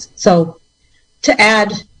 1950s. So to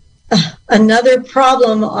add another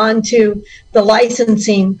problem onto the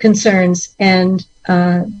licensing concerns and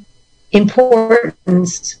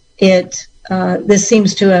importance, this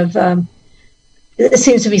seems to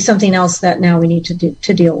be something else that now we need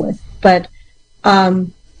to deal with. But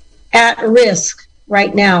at risk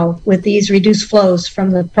right now with these reduced flows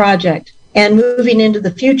from the project and moving into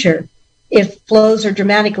the future, if flows are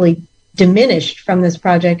dramatically diminished from this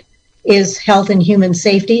project, is health and human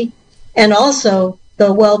safety, and also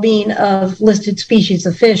the well-being of listed species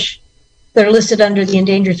of fish that are listed under the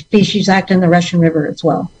Endangered Species Act in the Russian River as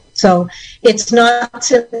well. So it's not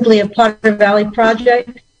simply a Potter Valley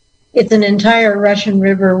project, it's an entire Russian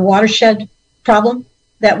River watershed problem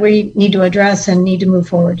that we need to address and need to move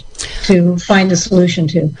forward to find a solution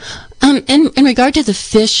to. In regard to the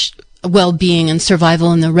fish well-being and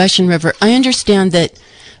survival in the Russian River, I understand that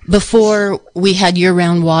before we had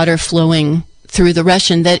year-round water flowing through the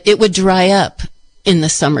Russian, that it would dry up in the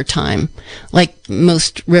summertime, like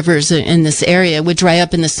most rivers in this area would dry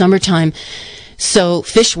up in the summertime. So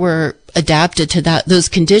fish were adapted to those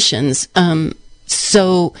conditions.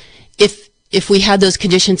 So if we had those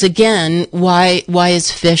conditions again, why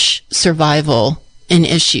is fish survival an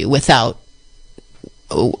issue without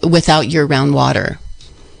year-round water?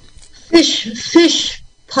 Fish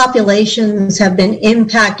populations have been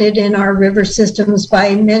impacted in our river systems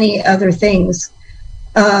by many other things,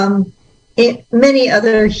 many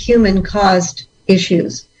other human-caused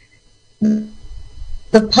issues.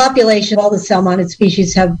 The population of all the salmonid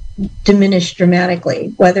species have diminished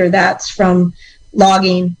dramatically, whether that's from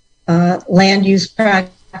logging, land use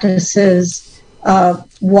practices,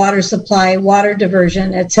 water supply, water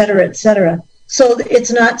diversion, et cetera, et cetera. So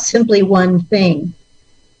it's not simply one thing.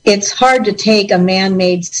 It's hard to take a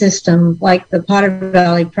man-made system like the Potter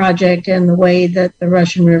Valley Project and the way that the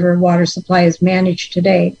Russian River water supply is managed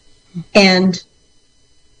today and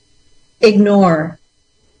ignore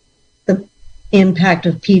the impact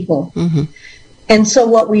of people. Mm-hmm. And so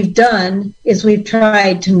what we've done is we've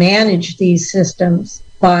tried to manage these systems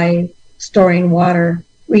by storing water,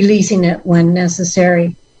 releasing it when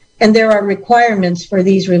necessary. And there are requirements for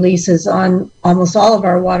these releases on almost all of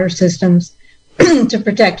our water systems to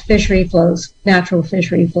protect fishery flows, natural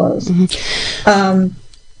fishery flows. Mm-hmm.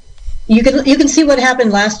 You can see what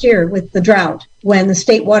happened last year with the drought when the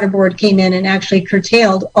State Water Board came in and actually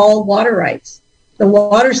curtailed all water rights. The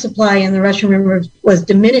water supply in the Russian River was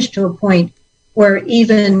diminished to a point where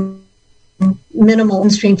even minimal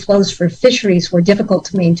in-stream flows for fisheries were difficult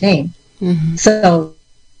to maintain. Mm-hmm. So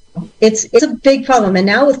it's a big problem. And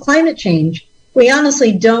now with climate change, we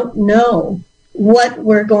honestly don't know what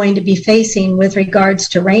we're going to be facing with regards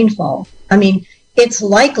to rainfall. I mean, it's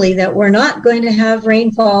likely that we're not going to have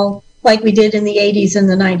rainfall like we did in the 80s and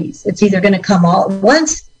the 90s. It's either going to come all at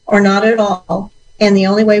once or not at all. And the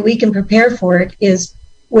only way we can prepare for it is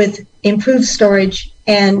with improved storage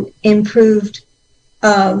and improved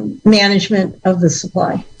management of the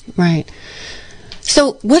supply. Right.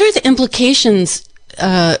 So what are the implications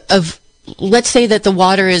of, let's say that the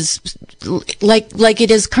water is like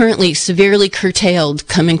it is currently severely curtailed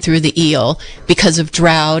coming through the Eel because of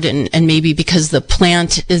drought and maybe because the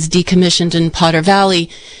plant is decommissioned in Potter Valley.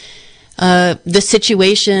 The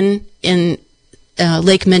situation in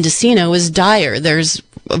Lake Mendocino is dire. There's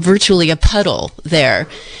virtually a puddle there.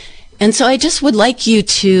 And so I just would like you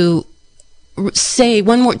to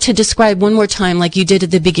describe one more time, like you did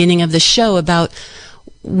at the beginning of the show, about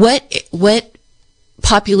what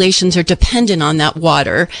populations are dependent on that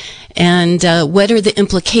water, and what are the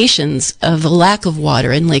implications of a lack of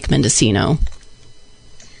water in Lake Mendocino?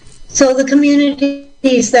 So the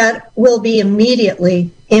communities that will be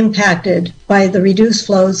immediately impacted by the reduced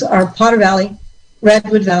flows are Potter Valley,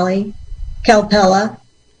 Redwood Valley, Calpella,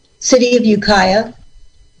 City of Ukiah,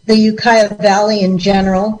 the Ukiah Valley in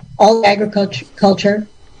general, all agriculture,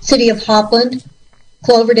 City of Hopland,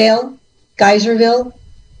 Cloverdale, Geyserville,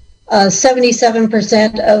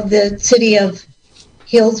 77% of the City of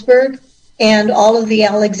Healdsburg, and all of the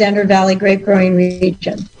Alexander Valley grape growing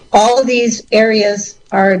region. All of these areas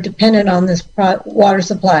are dependent on this water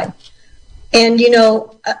supply. And, you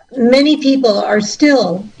know, many people are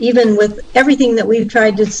still, even with everything that we've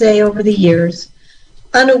tried to say over the years,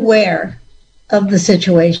 unaware of the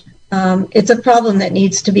situation. It's a problem that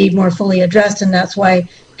needs to be more fully addressed, and that's why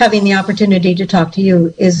having the opportunity to talk to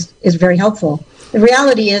you is very helpful. The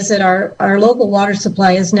reality is that our local water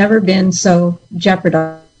supply has never been so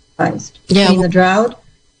jeopardized. Yeah. Between the drought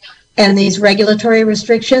and these regulatory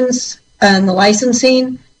restrictions and the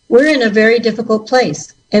licensing, we're in a very difficult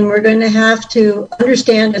place. And we're going to have to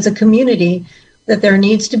understand as a community that there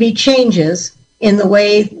needs to be changes in the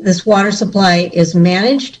way this water supply is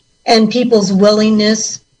managed and people's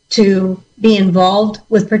willingness to be involved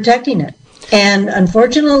with protecting it. And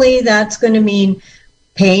unfortunately, that's going to mean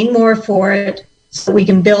paying more for it so we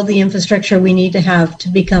can build the infrastructure we need to have to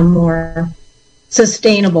become more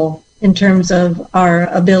sustainable in terms of our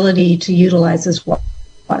ability to utilize this water.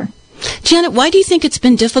 Janet, why do you think it's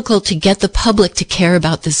been difficult to get the public to care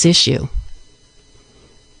about this issue?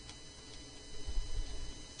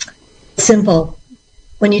 Simple.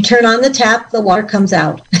 When you turn on the tap, the water comes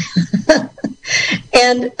out.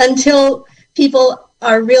 And until people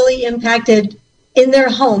are really impacted in their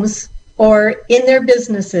homes or in their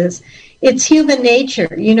businesses, it's human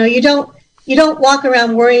nature. You know, you don't walk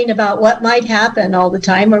around worrying about what might happen all the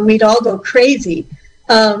time, or we'd all go crazy.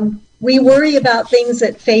 We worry about things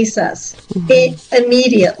that face us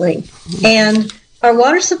immediately. And our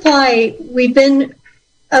water supply, we've been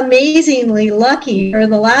amazingly lucky for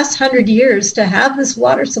the last 100 years to have this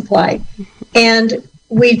water supply. And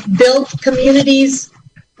we've built communities.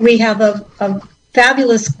 We have a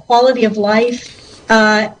fabulous quality of life.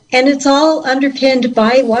 And it's all underpinned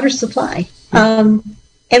by water supply.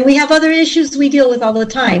 And we have other issues we deal with all the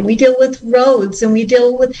time. We deal with roads, and we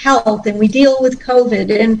deal with health, and we deal with COVID,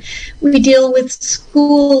 and we deal with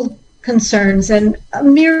school concerns, and a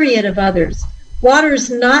myriad of others. Water is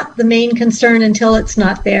not the main concern until it's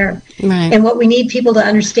not there. Right. And what we need people to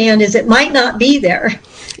understand is it might not be there.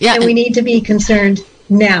 Yeah. And we need to be concerned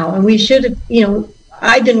now. And we should, you know,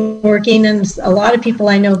 I've been working, and a lot of people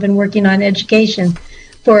I know have been working on education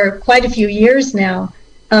for quite a few years now.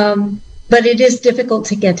 But it is difficult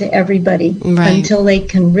to get to everybody until they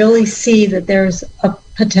can really see that there's a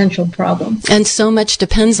potential problem. And so much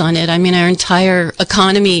depends on it. I mean, our entire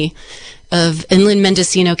economy of inland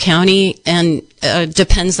Mendocino County and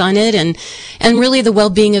depends on it, and really the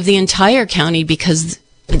well-being of the entire county, because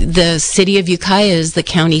the city of Ukiah is the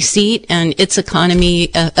county seat, and its economy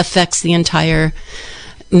affects the entire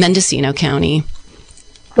Mendocino County.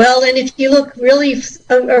 Well, and if you look really,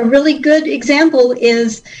 a really good example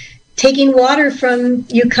is taking water from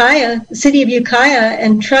Ukiah, the city of Ukiah,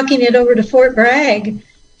 and trucking it over to Fort Bragg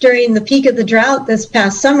during the peak of the drought this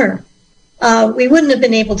past summer. We wouldn't have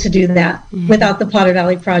been able to do that without the Potter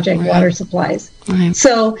Valley Project water supplies. Right.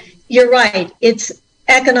 So you're right. It's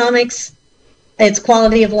economics, it's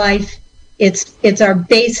quality of life, it's our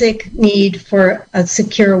basic need for a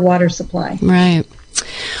secure water supply. Right.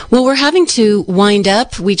 Well, we're having to wind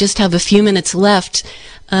up. We just have a few minutes left.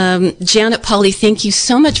 Janet Polly, thank you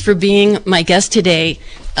so much for being my guest today.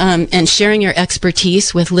 and sharing your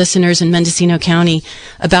expertise with listeners in Mendocino County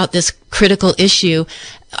about this critical issue.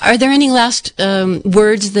 Are there any last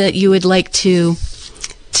words that you would like to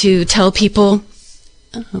tell people?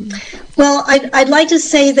 Well, I'd like to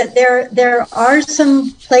say that there are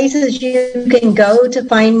some places you can go to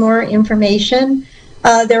find more information.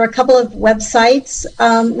 There are a couple of websites.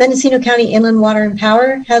 Mendocino County Inland Water and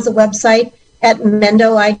Power has a website at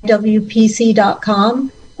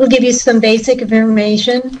mendoiwpc.com. It'll give you some basic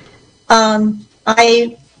information.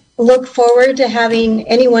 I look forward to having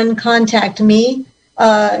anyone contact me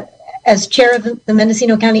as chair of the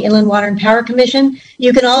Mendocino County Inland Water and Power Commission.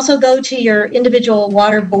 You can also go to your individual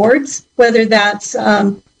water boards, whether that's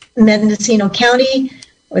Mendocino County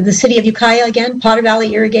or the City of Ukiah, again, Potter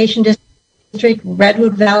Valley Irrigation District,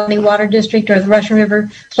 Redwood Valley Water District, or the Russian River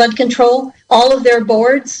Flood Control. All of their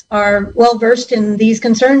boards are well versed in these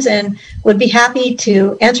concerns and would be happy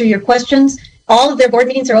to answer your questions. All of their board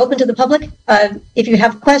meetings are open to the public. If you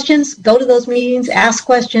have questions, go to those meetings, ask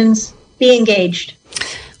questions, be engaged.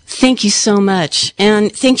 Thank you so much.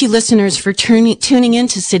 And thank you, listeners, for tuning in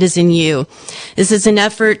to Citizen U. This is an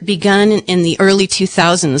effort begun in the early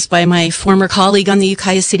 2000s by my former colleague on the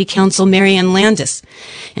Ukiah City Council, Marianne Landis.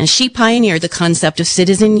 And she pioneered the concept of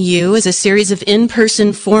Citizen U as a series of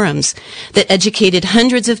in-person forums that educated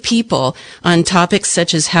hundreds of people on topics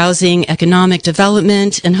such as housing, economic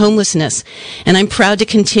development, and homelessness. And I'm proud to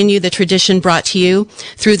continue the tradition brought to you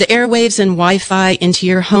through the airwaves and Wi-Fi into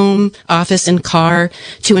your home, office, and car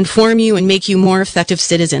to inform you and make you more effective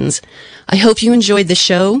citizens. I hope you enjoyed the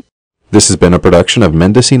show. This has been a production of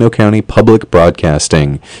Mendocino County Public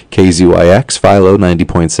Broadcasting, KZYX Philo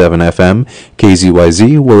 90.7 FM,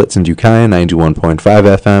 KZYZ Willits and Ukiah 91.5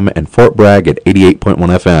 FM, and Fort Bragg at 88.1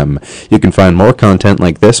 FM. You can find more content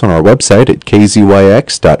like this on our website at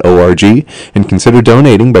kzyx.org and consider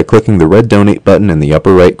donating by clicking the red donate button in the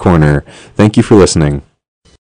upper right corner. Thank you for listening.